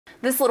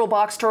This little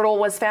box turtle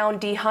was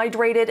found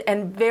dehydrated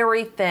and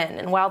very thin,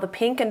 and while the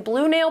pink and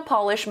blue nail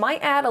polish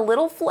might add a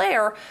little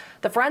flair,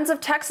 the Friends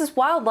of Texas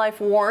Wildlife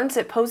warns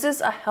it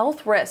poses a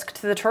health risk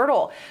to the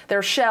turtle.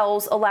 Their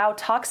shells allow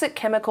toxic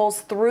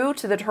chemicals through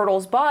to the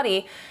turtle's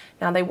body.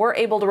 Now, they were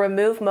able to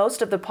remove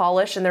most of the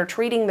polish and they're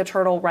treating the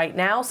turtle right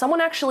now.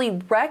 Someone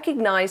actually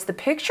recognized the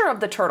picture of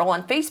the turtle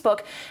on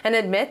Facebook and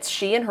admits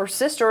she and her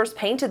sisters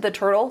painted the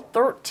turtle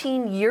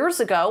 13 years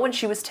ago when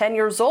she was 10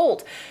 years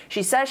old.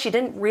 She says she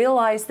didn't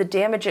realize the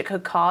damage it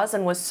could cause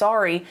and was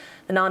sorry.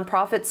 The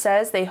nonprofit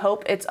says they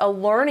hope it's a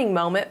learning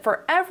moment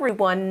for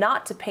everyone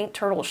not to paint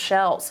turtle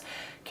shells.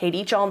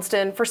 Katie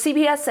Johnston for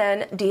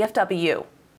CBSN DFW.